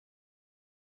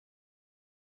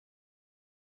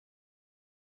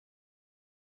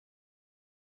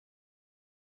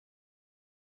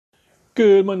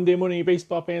Good Monday morning,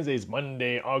 baseball fans. It's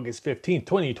Monday, August 15th,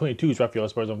 2022. It's Rafael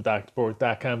Sports on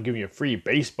DocSports.com giving you a free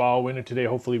baseball winner today.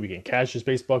 Hopefully, we can cash this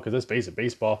baseball because let's face it,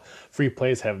 baseball free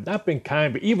plays have not been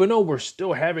kind. But even though we're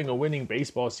still having a winning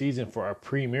baseball season for our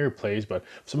premier plays, but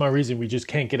for some odd reason, we just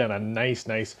can't get on a nice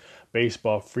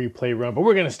baseball free play run. But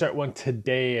we're going to start one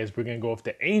today as we're going to go with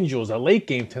the Angels. A late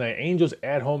game tonight. Angels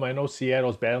at home. I know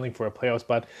Seattle's battling for a playoff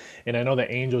spot, and I know the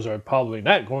Angels are probably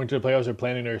not going to the playoffs or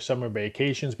planning their summer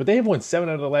vacations, but they have won 7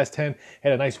 out of the last 10.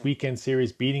 Had a nice weekend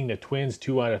series beating the Twins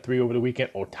 2 out of 3 over the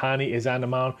weekend. Ohtani is on the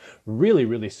mound.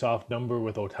 Really soft number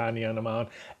with Ohtani on the mound.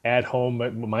 At home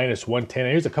at minus 110.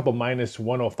 Here's a couple minus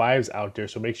 105s out there,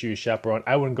 so make sure you shop around.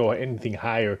 I wouldn't go anything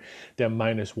higher than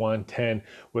minus 110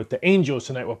 with the Angels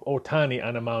tonight with Ohtani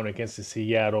on the mound against the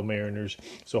Seattle Mariners.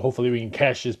 So hopefully we can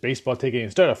cash this baseball ticket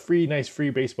and start a nice free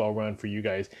baseball run for you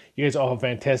guys. You guys all have a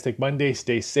fantastic Monday.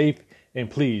 Stay safe, and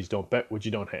please don't bet what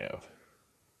you don't have.